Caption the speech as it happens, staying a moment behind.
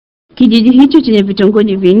Kijiji hicho chenye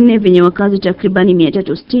vitongoji vinne vyenye wakazi takribani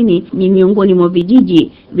 360 ni miongoni mwa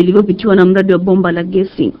vijiji vilivyopitiwa na mradi wa bomba la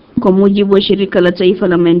gesi. Kwa mujibu wa shirika la taifa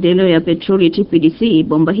la maendeleo ya petroli TPDC,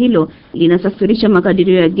 bomba hilo linasafirisha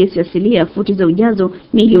makadirio ya gesi asilia futi za ujazo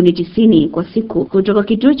milioni 90 kwa siku kutoka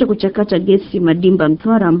kituo cha kuchakata gesi Madimba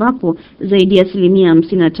Mtwara, ambapo zaidi ya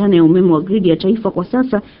 55% ya umeme wa gridi ya taifa kwa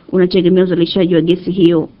sasa unategemea uzalishaji wa gesi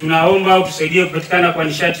hiyo. Tunaomba utusaidie kupatikana kwa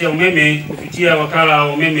nishati ya umeme kupitia wakala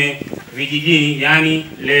wa umeme vijijini, yani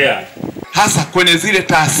LEA, hasa kwenye zile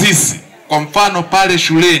taasisi. Kwa mfano pale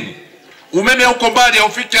shuleni umeme uko mbali,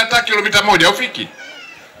 haufiki hata kilomita 1, haufiki.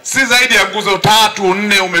 Si zaidi ya nguzo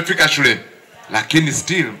 3-4 umefika shuleni, lakini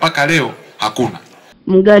still mpaka leo hakuna.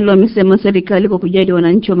 Mgalo amesema serikali kwa kujali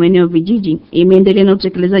wananchi wa maeneo vijiji imeendelea na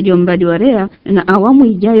utekelezaji wa mradi wa LEA, na awamu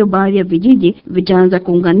ijayo baadhi ya vijiji vitaanza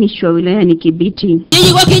kuunganishwa wilayani Kibiti.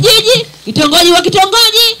 Kijiji kwa kijiji, kitongoji kwa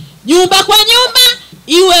kitongoji, nyumba kwa nyumba,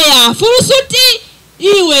 iwe ya furusuti,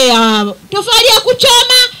 iwe ya tofali ya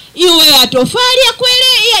kuchoma, iwe ya tofali ya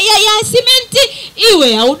kwele ya simenti,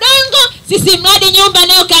 iwe ya udongo, sisi mradi nyumba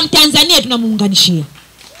nayo kama Tanzania tunamuunganishia.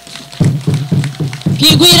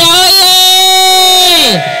 Kigwira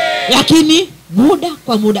oye! Lakini muda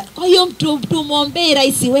kwa muda. Kwa hiyo tumuombe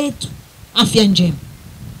rais wetu afya njema,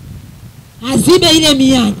 azibe ile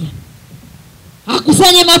mianya,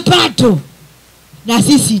 akusanye mapato, na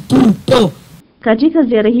sisi tupo. Katika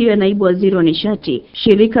ziara hiyo ya naibu waziri wa nishati,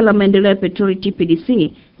 shirika la maendeleo ya petroli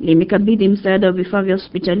TPDC limekabidhi msaada wa vifaa vya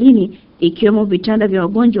hospitalini ikiwemo vitanda vya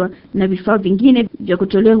wagonjwa na vifaa vingine vya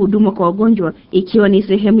kutolea huduma kwa wagonjwa, ikiwa ni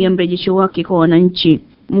sehemu ya mrejesho wake kwa wananchi.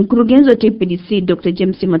 Mkurugenzi wa TPDC Dr.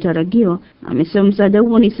 James Mataragio amesema msaada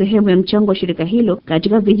huo ni sehemu ya mchango wa shirika hilo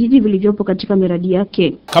katika vijiji vilivyopo katika miradi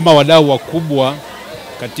yake. Kama wadau wakubwa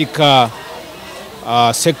katika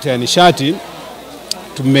sekta ya nishati,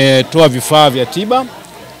 tumetoa vifaa vya tiba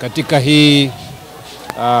katika hii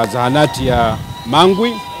zahanati ya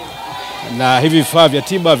Mangwi, na hivi vifaa vya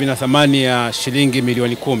tiba vina thamani ya shilingi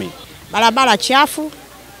milioni 10. Barabara chafu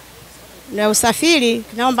na usafiri,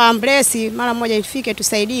 naomba ambulance mara moja ifike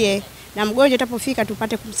tusaidie, na mgonjwa atapofika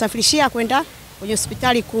tupate kumsafirishia kwenda kwenye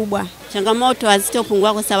hospitali kubwa. Changamoto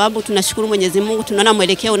hazitopungua kwa sababu tunashukuru Mwenyezi Mungu, tunaona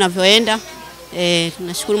mwelekeo unavyoenda.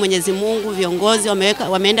 Tunashukuru Mwenyezi Mungu, viongozi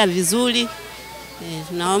wameenda vizuri.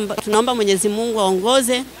 Tunaomba Mwenyezi Mungu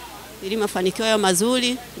aongoze ili mafanikio yawe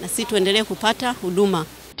mazuri na sisi tuendelee kupata huduma.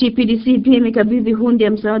 TPDC pia imekabidhi hundi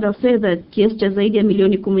ya msaada wa fedha kiasi cha zaidi ya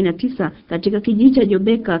milioni 19 katika kijiji cha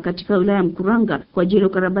Jobeka katika wilaya ya Mkuranga kwa ajili ya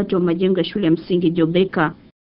ukarabati wa majengo ya shule ya msingi Jobeka.